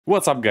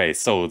What's up guys,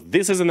 so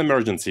this is an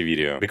emergency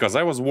video, because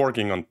I was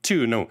working on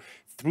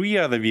 3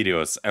 other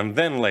videos and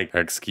then like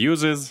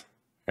excuses,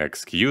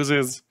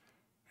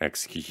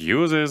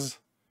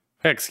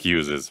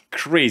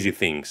 crazy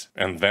things.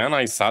 And then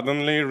I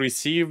suddenly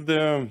received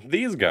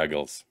these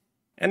goggles.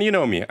 And you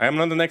know me, I'm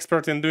not an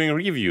expert in doing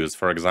reviews,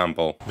 for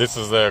example. This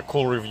is a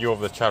cool review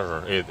of the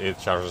charger. It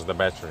charges the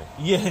battery.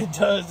 Yeah, it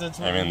does. That's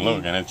really I mean,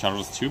 look, and it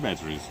charges 2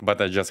 batteries. But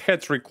I just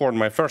had to record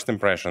my first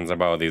impressions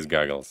about these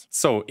goggles.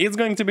 So it's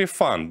going to be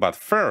fun, but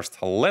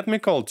first, let me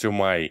call to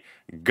my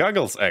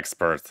goggles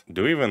expert.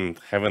 Do we even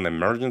have an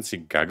emergency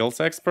goggles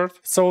expert?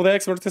 So the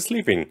expert is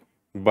sleeping,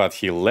 but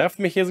he left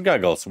me his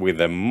goggles with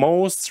the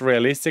most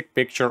realistic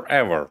picture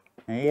ever.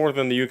 More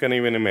than you can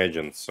even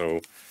imagine.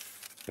 So,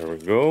 there we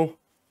go.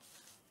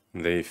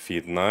 They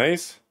fit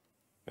nice,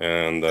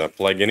 and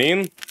plugging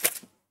in.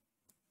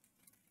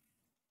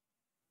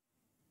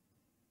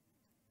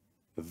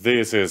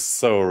 This is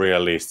so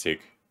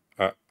realistic.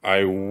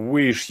 I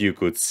wish you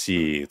could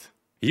see it.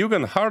 You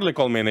can hardly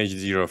call me an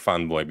HDZero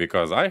fanboy,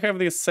 because I have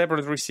this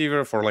separate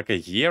receiver for like a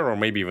year or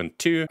maybe even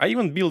 2. I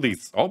even built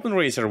this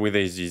Openracer with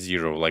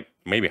HDZero like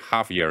maybe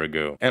half a year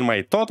ago. And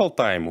my total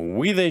time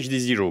with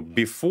HDZero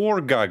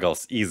before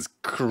goggles is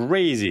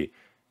crazy.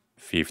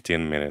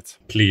 15 minutes.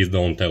 Please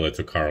don't tell it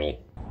to Carl.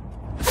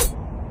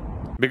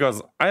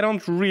 Because I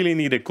don't really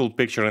need a cool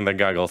picture in the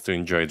goggles to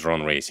enjoy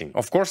drone racing.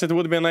 Of course it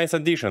would be a nice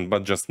addition,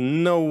 but just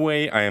no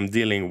way I am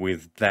dealing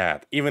with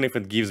that. Even if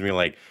it gives me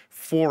like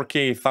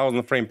 4K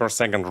 1000 frames per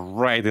second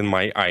right in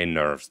my eye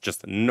nerves.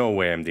 Just no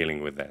way I'm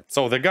dealing with that.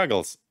 So the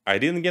goggles, I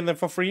didn't get them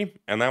for free,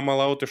 and I'm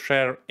allowed to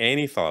share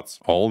any thoughts.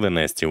 All the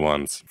nasty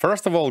ones.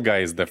 First of all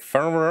guys, the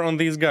firmware on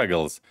these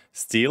goggles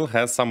still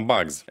has some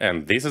bugs.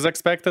 And this is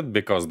expected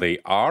because they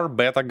are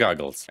beta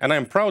goggles. And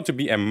I'm proud to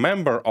be a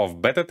member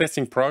of beta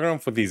testing program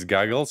for these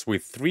goggles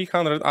with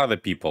 300 other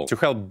people to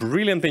help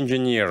brilliant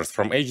engineers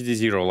from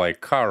HDZero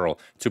like Carl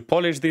to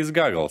polish these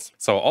goggles.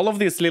 So all of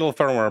these little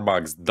firmware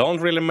bugs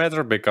don't really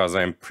matter because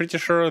I'm pretty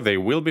sure they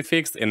will be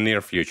fixed in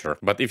near future.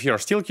 But if you're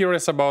still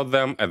curious about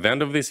them, at the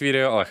end of this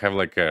video I'll have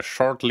like a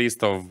short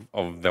list of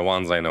the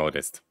ones I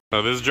noticed.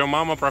 So this is Joe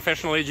Mama,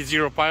 professional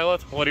HDZero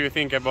pilot. What do you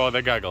think about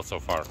the goggles so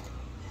far?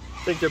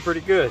 I think they're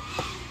pretty good.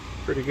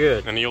 Pretty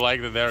good. And you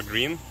like that they're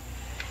green?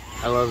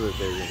 I love that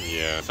they're green.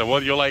 Yeah. So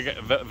what do you like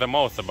the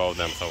most about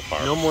them so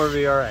far? No more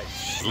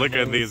VRX. Look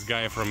at this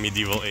guy from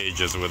medieval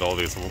ages with all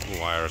these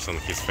wires on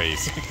his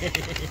face.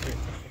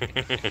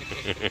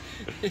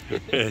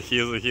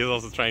 he's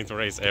also trying to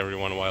race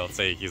everyone while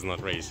saying he's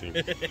not racing.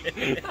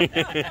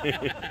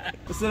 I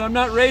said I'm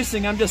not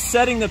racing, I'm just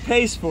setting the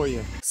pace for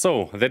you.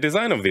 So, the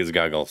design of these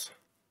goggles.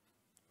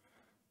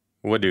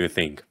 What do you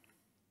think?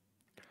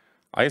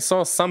 I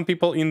saw some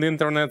people in the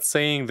internet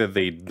saying that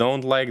they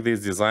don't like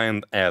this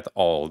design at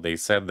all. They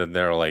said that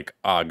they're like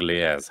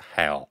ugly as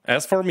hell.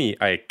 As for me,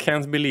 I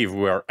can't believe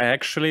we're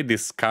actually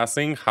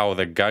discussing how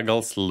the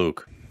goggles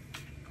look.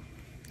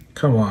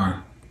 Come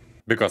on.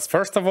 Because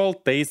first of all,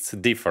 tastes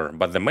differ,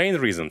 but the main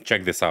reason,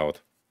 check this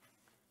out.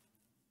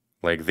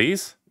 Like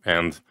this,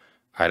 and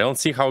I don't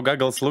see how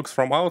goggles looks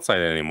from outside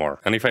anymore.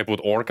 And if I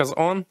put Orqas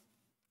on,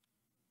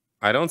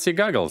 I don't see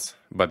goggles.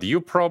 But you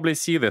probably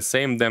see the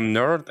same damn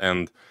nerd,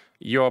 and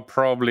you're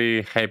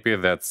probably happy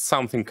that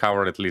something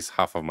covered at least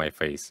half of my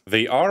face.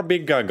 They are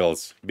big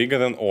goggles, bigger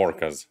than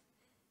Orqas.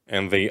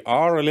 And they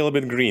are a little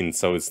bit green,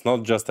 so it's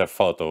not just a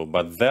photo,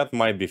 but that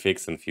might be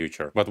fixed in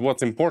future. But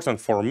what's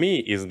important for me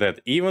is that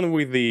even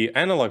with the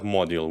analog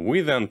module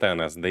with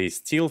antennas, they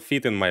still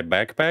fit in my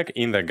backpack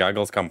in the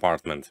goggles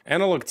compartment.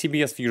 Analog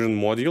TBS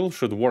Fusion module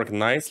should work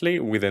nicely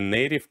with a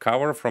native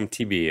cover from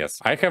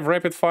TBS. I have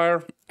rapid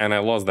fire and I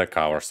lost the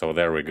cover, so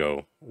there we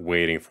go,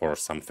 waiting for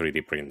some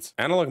 3D prints.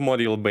 Analog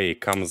module bay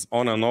comes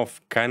on and off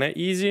kinda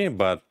easy,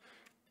 but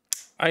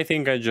I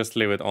think I just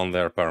leave it on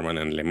there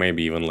permanently,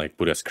 maybe even like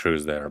put a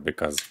screws there,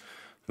 because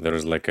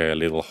there's like a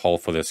little hole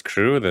for the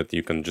screw that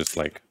you can just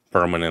like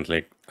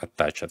permanently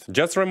attach it.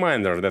 Just a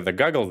reminder that the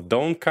goggles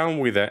don't come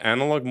with the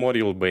analog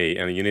module bay,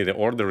 and you need to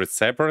order it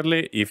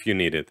separately if you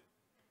need it.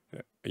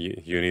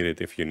 You need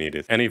it if you need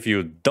it. And if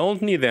you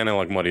don't need the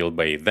analog module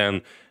bay,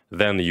 then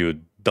you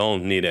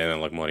don't need an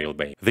analog module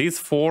bay. These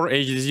 4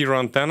 HDZero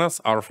antennas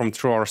are from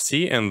True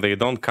RC and they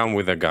don't come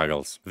with the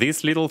goggles.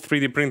 These little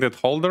 3D printed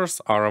holders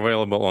are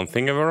available on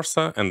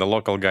Thingiverse, and the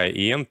local guy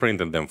Ian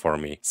printed them for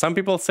me. Some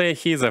people say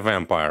he's a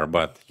vampire,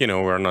 but you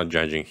know, we're not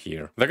judging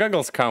here. The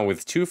goggles come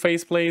with 2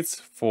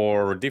 faceplates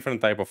for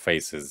different type of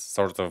faces,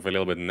 sort of a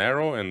little bit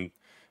narrow and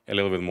a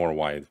little bit more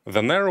wide.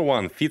 The narrow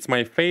one fits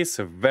my face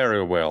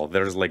very well.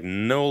 There's like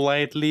no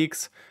light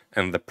leaks,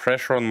 and the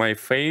pressure on my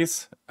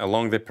face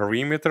along the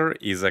perimeter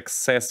is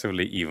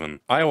excessively even.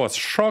 I was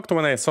shocked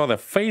when I saw the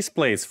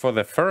faceplates for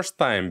the first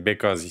time,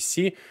 because you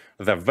see,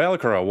 the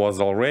Velcro was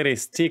already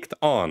sticked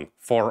on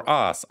for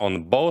us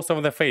on both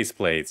of the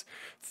faceplates.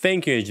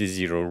 Thank you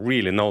HDZero,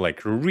 really, no,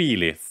 like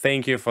really,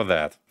 thank you for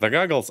that. The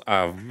goggles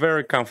are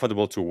very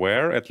comfortable to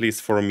wear, at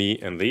least for me,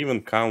 and they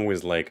even come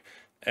with like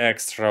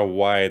extra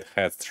wide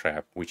head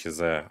strap, which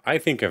is I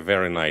think a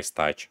very nice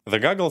touch. The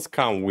goggles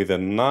come with a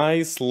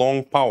nice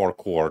long power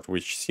cord,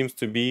 which seems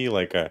to be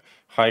like a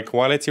high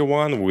quality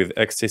one with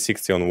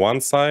XT60 on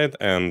one side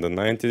and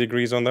 90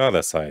 degrees on the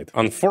other side.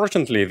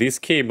 Unfortunately, this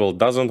cable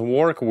doesn't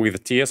work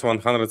with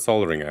TS100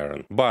 soldering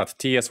iron, but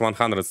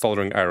TS100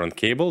 soldering iron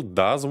cable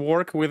does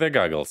work with the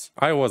goggles.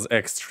 I was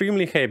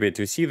extremely happy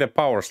to see the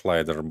power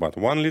slider, but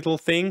one little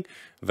thing,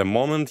 the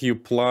moment you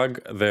plug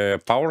the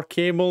power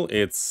cable,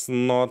 it's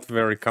not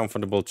very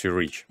comfortable to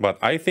reach. But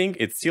I think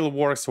it still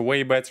works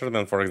way better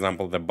than, for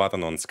example, the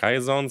button on Sky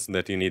Zones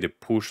that you need to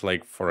push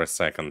like for a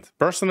second.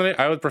 Personally,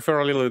 I would prefer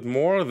a little bit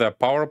more the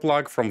power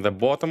plug from the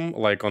bottom,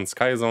 like on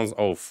Sky Zones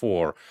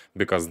 04,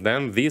 because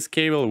then this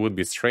cable would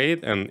be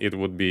straight and it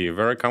would be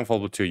very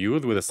comfortable to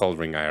use with a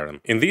soldering iron.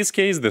 In this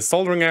case, the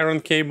soldering iron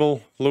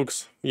cable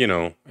looks, you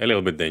know, a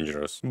little bit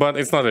dangerous. But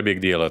it's not a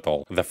big deal at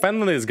all. The fan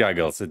on these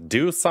goggles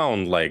do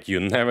sound like you're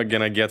never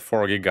gonna get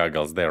 4G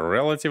goggles. They're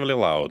relatively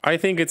loud. I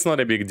think it's not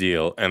a big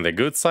deal. And the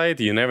good side,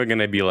 you're never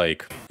gonna be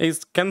like,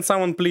 can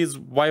someone please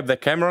wipe the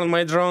camera on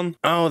my drone?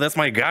 Oh, that's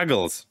my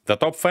goggles. The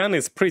top fan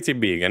is pretty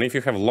big, and if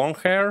you have long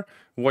hair,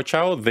 watch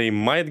out, they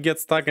might get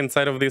stuck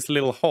inside of these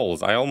little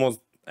holes. I almost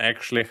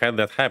actually had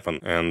that happen,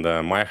 and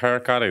my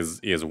haircut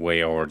is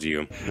way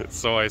overdue.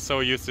 So I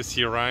so used to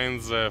see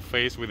Ryan's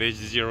face with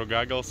HDZero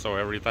goggles, so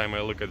every time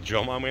I look at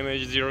Joe Mama in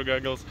HDZero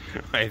goggles,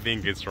 I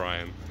think it's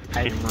Ryan.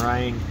 I'm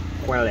Ryan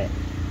Quellet.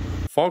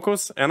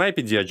 Focus and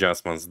IPD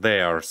adjustments,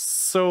 they are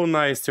so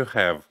nice to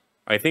have.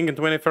 I think in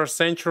 21st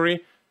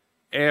century,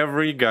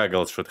 every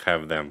goggle should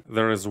have them.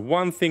 There is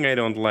one thing I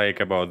don't like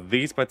about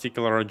these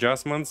particular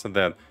adjustments,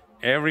 that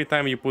every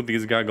time you put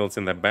these goggles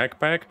in the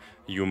backpack,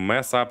 you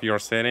mess up your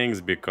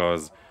settings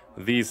because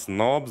these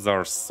knobs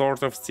are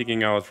sort of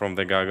sticking out from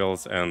the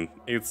goggles and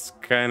it's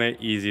kinda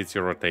easy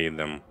to rotate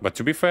them. But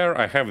to be fair,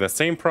 I have the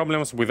same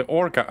problems with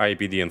Orqa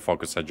IPD and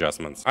focus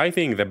adjustments. I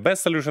think the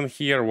best solution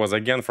here was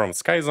again from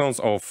Sky Zones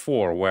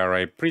 04, where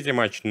I pretty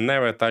much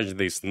never touch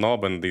this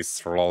knob and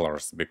these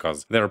rollers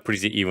because they're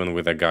pretty even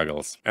with the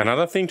goggles.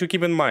 Another thing to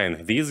keep in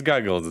mind, these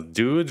goggles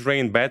do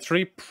drain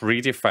battery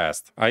pretty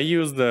fast. I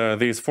used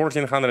this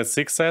 1400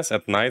 6S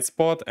at night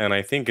spot and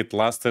I think it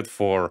lasted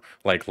for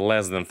like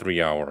less than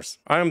 3 hours.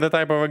 I'm the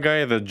type of a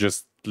guy that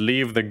just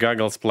leave the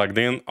goggles plugged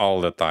in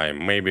all the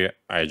time. Maybe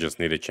I just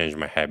need to change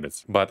my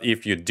habits. But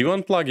if you do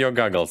unplug your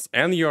goggles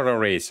and you're a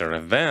racer,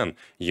 then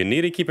you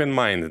need to keep in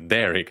mind,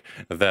 Derek,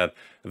 that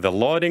the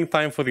loading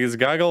time for these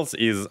goggles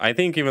is, I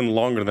think, even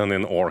longer than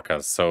in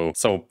Orqas.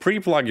 So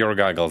pre-plug your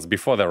goggles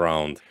before the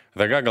round.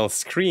 The goggle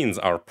screens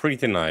are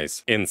pretty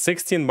nice. In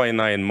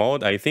 16:9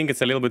 mode, I think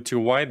it's a little bit too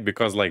wide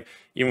because like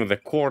even the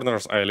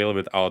corners are a little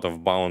bit out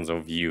of bounds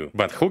of view.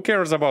 But who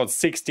cares about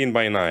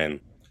 16:9?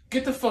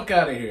 Get the fuck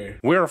out of here.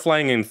 We're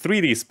flying in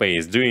 3D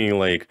space, doing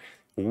like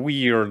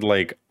weird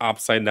like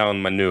upside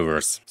down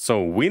maneuvers.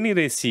 So we need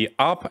to see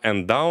up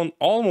and down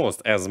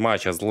almost as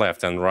much as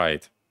left and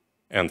right.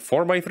 And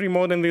 4x3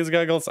 mode in these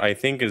goggles, I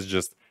think, is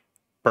just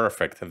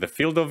perfect. The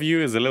field of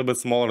view is a little bit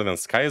smaller than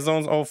Sky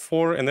Zones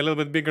 04 and a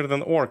little bit bigger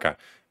than Orqa.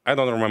 I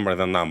don't remember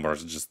the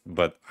numbers,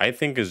 but I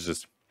think it's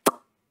just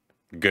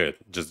good,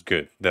 just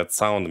good. That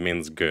sound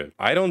means good.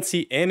 I don't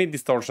see any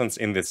distortions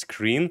in the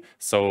screen,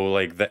 so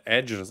like the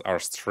edges are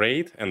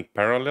straight and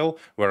parallel,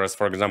 whereas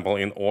for example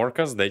in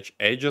Orqas the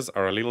edges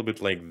are a little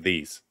bit like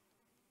these.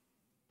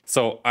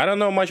 So I don't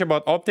know much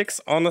about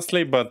optics,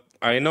 honestly, but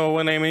I know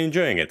when I'm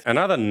enjoying it.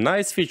 Another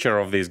nice feature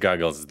of these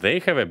goggles, they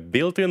have a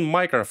built-in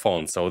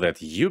microphone so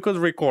that you could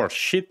record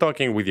shit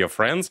talking with your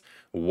friends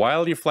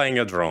while you're flying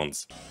your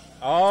drones.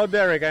 Oh,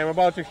 Derek, I'm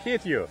about to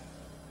hit you.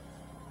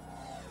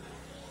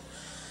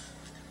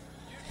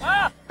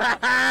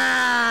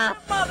 Ah!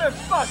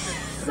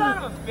 Motherfucker! Son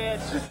of a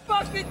bitch!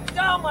 Fucking,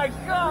 oh my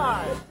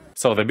god!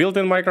 So the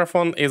built-in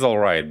microphone is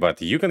alright,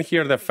 but you can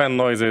hear the fan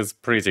noises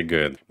pretty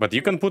good. But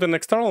you can put an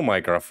external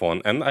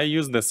microphone, and I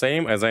use the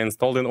same as I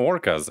installed in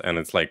Orqas, and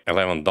it's like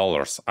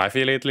 $11.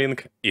 Affiliate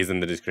link is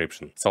in the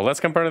description. So let's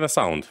compare the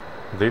sound.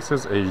 This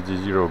is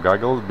HDZero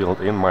goggles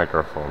built-in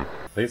microphone.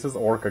 This is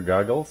Orqa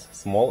goggles,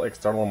 small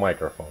external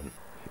microphone.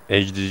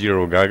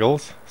 HDZero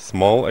goggles,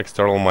 small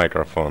external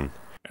microphone.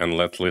 And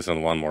let's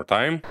listen one more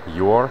time.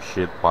 Your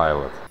shit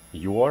pilot.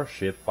 Your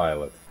shit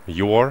pilot.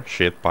 Your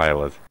shit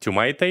pilot. To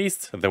my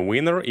taste, the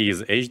winner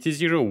is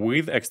HDZero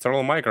with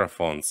external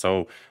microphone,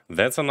 so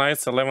that's a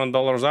nice $11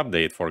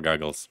 update for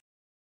goggles.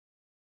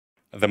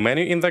 The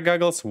menu in the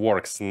goggles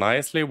works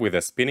nicely with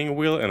a spinning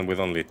wheel and with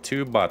only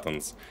 2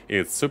 buttons.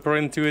 It's super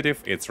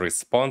intuitive, it's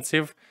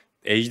responsive.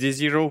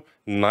 HDZero,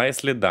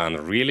 nicely done,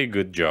 really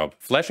good job.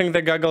 Flashing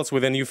the goggles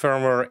with a new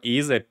firmware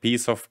is a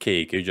piece of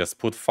cake. You just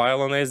put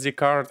file on SD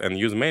card and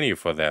use menu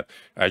for that.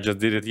 I just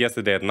did it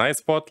yesterday at night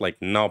spot, like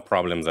no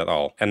problems at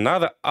all.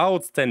 Another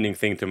outstanding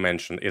thing to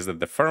mention is that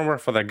the firmware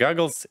for the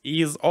goggles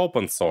is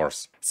open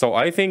source. So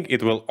I think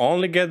it will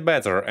only get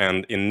better,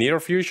 and in near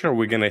future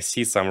we're gonna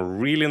see some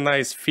really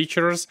nice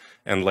features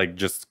and like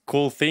just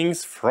cool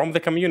things from the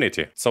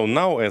community. So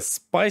now as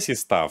spicy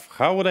stuff,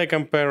 how would I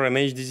compare an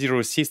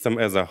HDZero system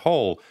as a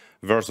whole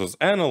versus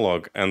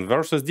analog and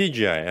versus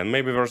DJI and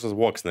maybe versus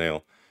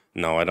Voxnail.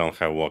 No, I don't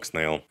have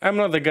Voxnail. I'm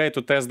not the guy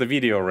to test the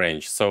video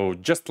range, so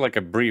just like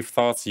a brief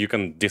thoughts, you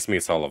can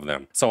dismiss all of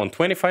them. So on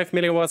 25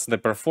 milliwatts, the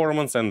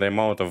performance and the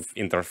amount of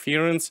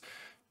interference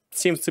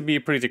seems to be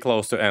pretty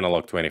close to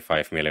analog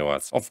 25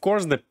 milliwatts. Of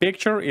course, the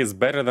picture is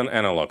better than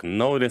analog,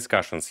 no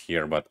discussions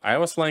here, but I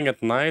was flying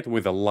at night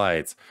with the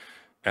lights,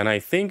 and I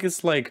think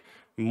it's like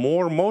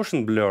more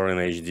motion blur in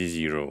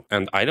HDZero,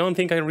 and I don't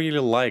think I really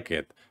like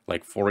it.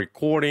 Like for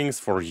recordings,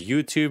 for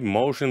YouTube,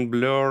 motion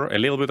blur, a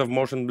little bit of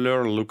motion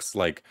blur looks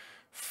like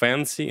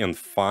fancy and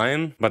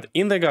fine, but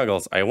in the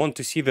goggles I want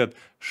to see that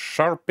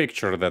sharp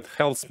picture that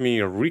helps me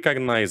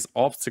recognize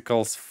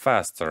obstacles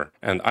faster,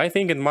 and I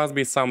think it must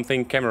be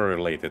something camera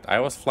related. I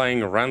was flying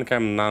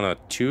Runcam Nano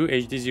 2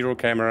 HDZero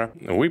camera.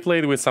 We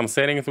played with some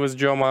settings with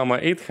Joe Mama,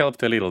 it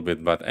helped a little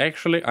bit, but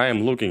actually I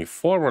am looking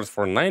forward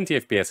for 90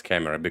 FPS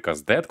camera,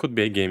 because that could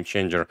be a game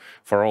changer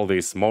for all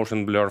this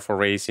motion blur for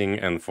racing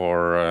and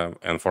for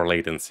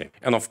latency.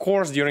 And of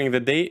course during the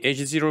day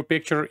HDZero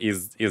picture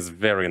is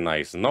very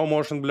nice, no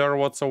motion blur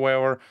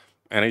whatsoever,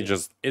 and it's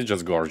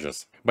just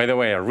gorgeous. By the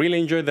way, I really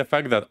enjoyed the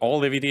fact that all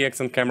the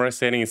VTX and camera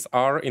settings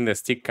are in the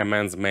stick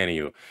commands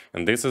menu,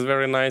 and this is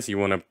very nice. You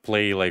want to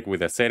play like with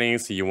the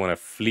settings, you want to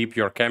flip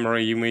your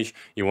camera image,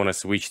 you want to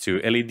switch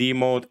to LED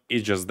mode,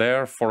 it's just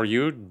there for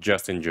you,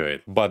 just enjoy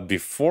it. But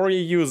before you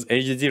use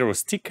HDZero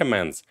stick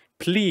commands,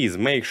 please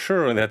make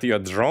sure that your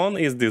drone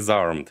is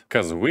disarmed,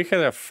 because we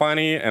had a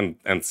funny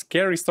and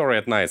scary story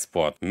at Night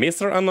Spot.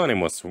 Mr.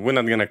 Anonymous, we're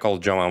not gonna call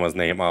Joe Mama's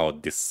name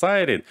out,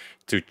 decided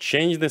to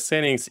change the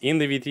settings in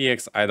the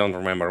VTX, I don't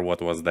remember what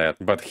was that,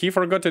 but he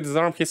forgot to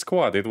disarm his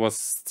quad, it was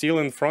still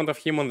in front of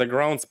him on the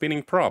ground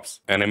spinning props.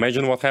 And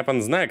imagine what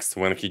happens next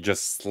when he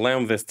just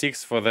slammed the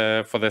sticks for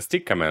the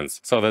stick commands.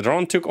 So the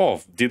drone took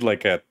off, did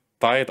like a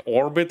tight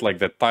orbit, like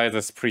the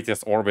tightest,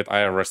 prettiest orbit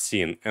I ever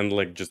seen, and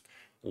like just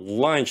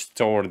launched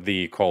toward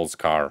the Cole's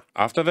car.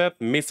 After that,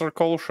 Mr.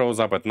 Cole shows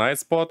up at Night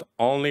Spot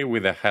only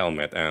with a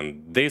helmet,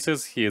 and this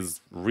is his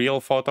real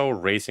photo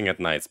racing at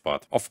Night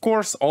Spot. Of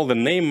course, all the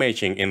name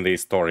matching in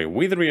this story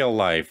with real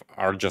life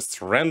are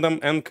just random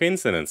and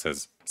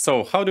coincidences.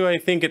 So how do I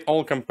think it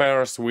all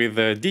compares with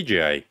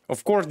DJI?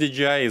 Of course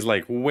DJI is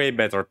like way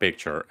better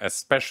picture,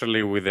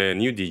 especially with the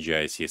new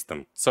DJI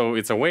system. So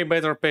it's a way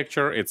better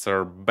picture, it's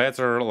a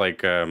better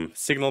like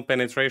signal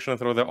penetration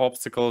through the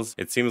obstacles,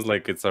 it seems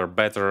like it's a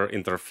better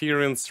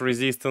interference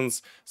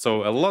resistance,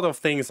 so a lot of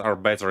things are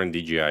better in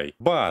DJI.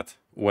 But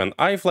when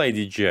I fly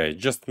DJI,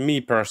 just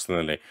me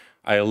personally,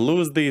 I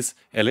lose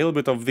a little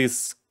bit of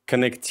this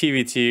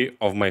connectivity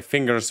of my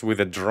fingers with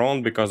the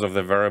drone because of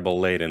the variable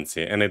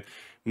latency, and it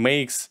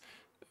makes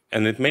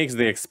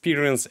the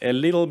experience a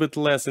little bit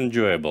less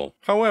enjoyable.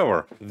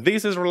 However,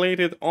 this is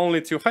related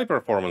only to high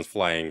performance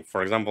flying,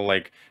 for example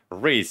like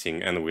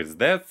racing, and with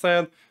that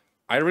said,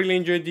 I really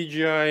enjoy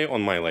DJI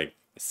on my like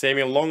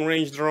semi-long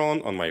range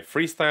drone, on my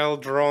freestyle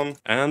drone,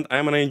 and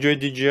I'm gonna enjoy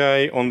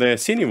DJI on the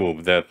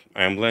Cinewhoop that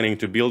I'm planning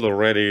to build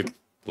already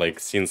like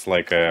since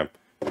like a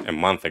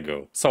month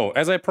ago. So,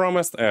 as I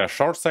promised, a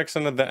short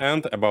section at the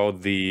end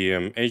about the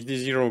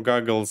HDZero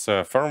goggles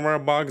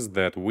firmware bugs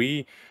that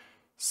we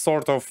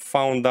sort of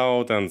found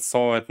out and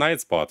saw at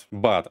Night Spot.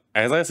 But,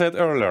 as I said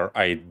earlier,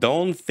 I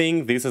don't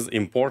think this is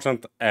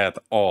important at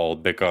all,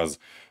 because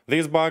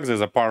these bugs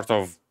is a part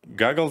of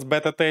goggles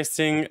beta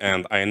testing,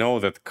 and I know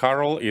that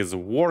Carl is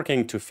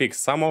working to fix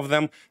some of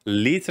them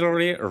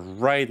literally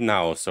right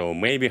now, so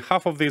maybe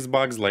half of these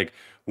bugs like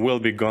will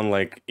be gone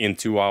like in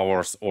 2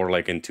 hours or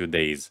like in 2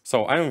 days.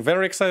 So I'm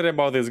very excited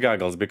about these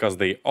goggles because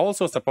they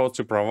also supposed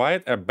to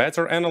provide a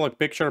better analog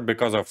picture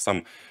because of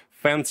some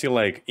fancy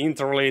like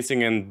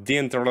interlacing and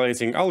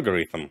deinterlacing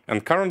algorithm.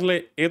 And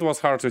currently it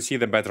was hard to see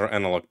the better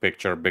analog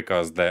picture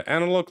because the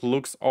analog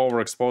looks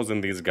overexposed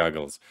in these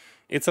goggles.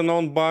 It's a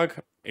known bug,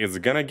 it's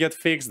gonna get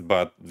fixed,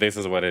 but this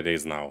is what it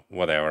is now,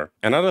 whatever.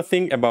 Another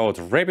thing about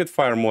rapid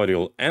fire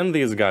module and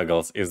these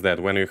goggles is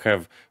that when you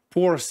have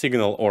poor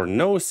signal or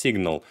no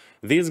signal,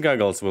 these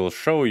goggles will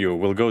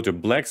go to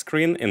black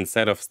screen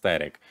instead of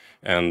static.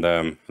 And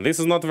this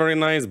is not very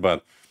nice,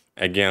 but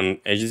again,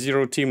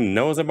 HDZero team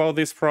knows about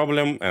this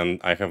problem,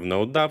 and I have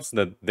no doubts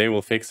that they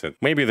will fix it.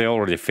 Maybe they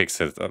already fixed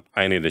it,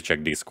 I need to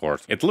check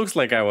Discord. It looks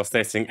like I was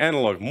testing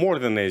analog more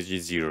than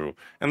HDZero,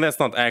 and that's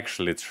not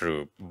actually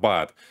true,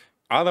 but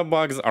other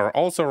bugs are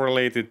also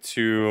related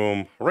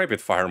to rapid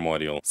fire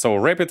module. So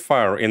rapid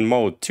fire in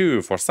mode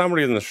 2 for some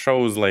reason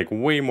shows like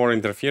way more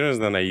interference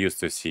than I used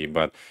to see,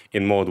 but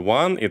in mode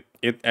 1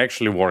 it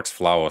actually works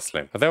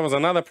flawlessly. There was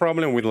another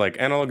problem with like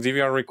analog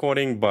DVR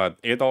recording, but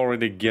it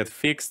already get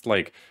fixed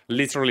like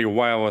literally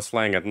while I was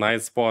flying at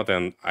Night Spot,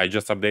 and I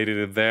just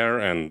updated it there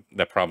and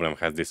the problem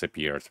has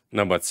disappeared.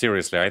 No, but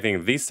seriously, I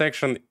think this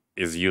section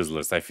is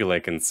useless. I feel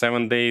like in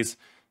 7 days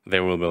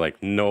there will be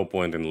like no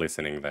point in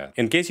listening that.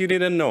 In case you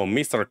didn't know,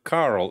 Mr.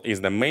 Carl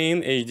is the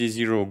main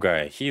HDZero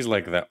guy. He's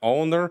like the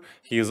owner,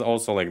 he is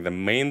also like the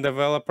main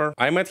developer.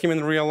 I met him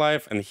in real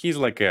life and he's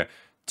like a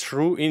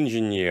true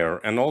engineer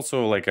and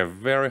also like a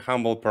very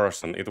humble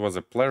person. It was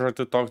a pleasure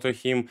to talk to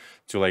him,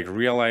 to like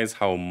realize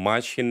how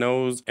much he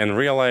knows and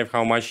realize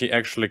how much he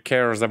actually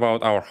cares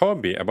about our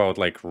hobby, about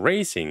like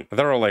racing.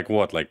 There are like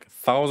what, like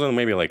 1,000,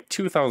 maybe like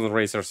 2,000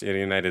 racers in the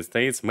United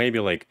States, maybe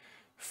like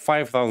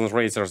 5,000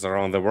 racers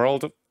around the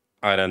world.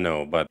 I don't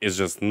know, but it's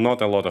just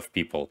not a lot of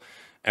people.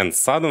 And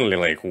suddenly,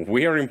 like,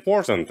 we are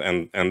important,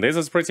 and this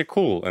is pretty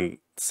cool, and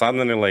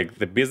suddenly, like,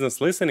 the business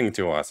listening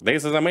to us.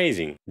 This is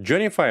amazing.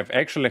 Johnny 5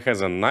 actually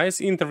has a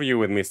nice interview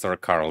with Mr.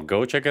 Carl.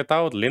 Go check it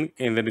out, link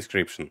in the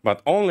description.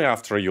 But only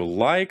after you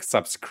like,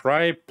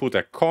 subscribe, put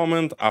a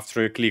comment,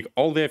 after you click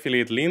all the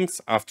affiliate links,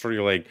 after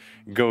you, like,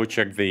 go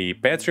check the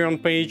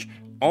Patreon page,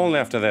 only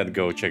after that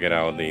go check it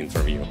out, the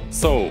interview.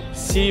 So,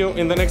 see you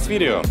in the next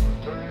video,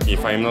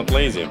 if I'm not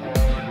lazy.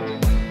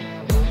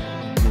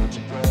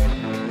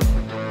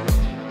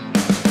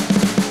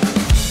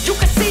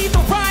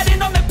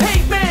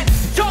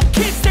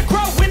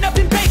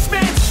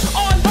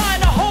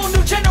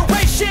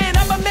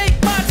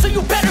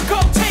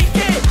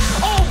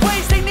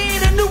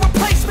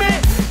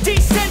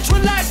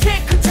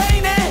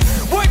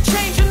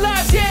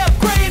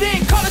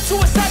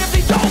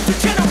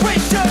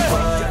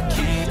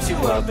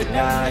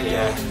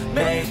 Yeah,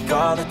 make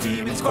all the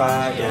demons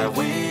quiet. Yeah,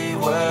 we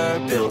were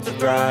built to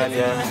thrive.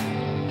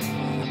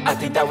 Yeah, I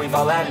think that we've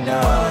all had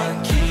enough.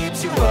 What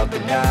keeps you up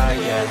at night?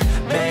 Yeah,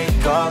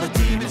 make all the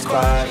demons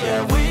quiet.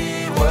 Yeah,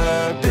 we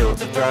were built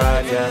to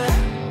thrive. Yeah,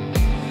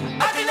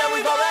 I think that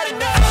we've all had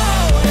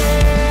enough.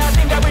 Yeah, I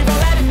think that we've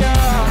all had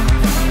enough.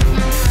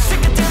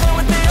 Sick of dealing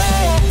with the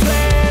old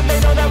plan. They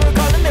know that we're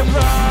calling it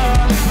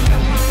wrong.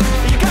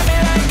 You got me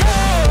like,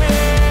 oh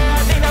yeah,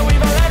 I think that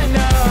we've all had enough.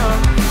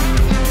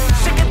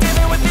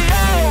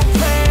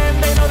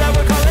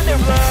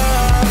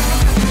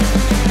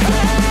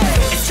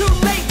 It's too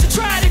late to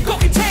try to go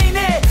contain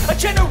it. A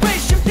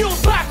generation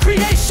fueled by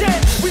creation.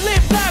 We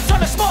live lives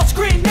on a small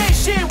screen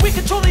nation. We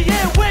control the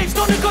airwaves,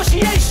 no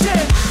negotiation.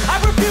 I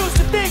refuse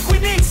to think we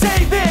need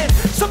saving.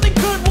 Something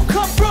good will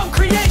come from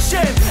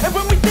creation. And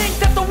when we think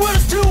that the world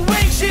is too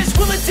anxious,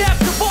 we'll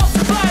adapt, evolve,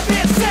 survive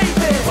and save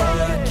it.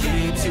 What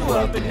keeps you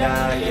up at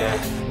night? Yeah,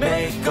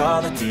 make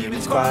all the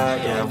demons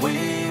quiet. Yeah,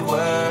 we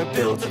were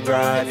built to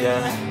thrive.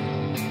 Yeah,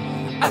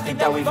 I think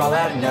that we've all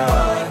had enough.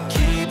 What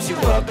keeps you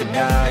up at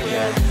night?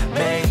 Yeah,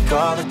 make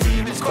all the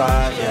demons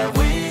quiet. Yeah,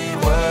 we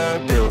were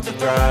built to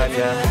thrive.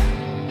 Yeah.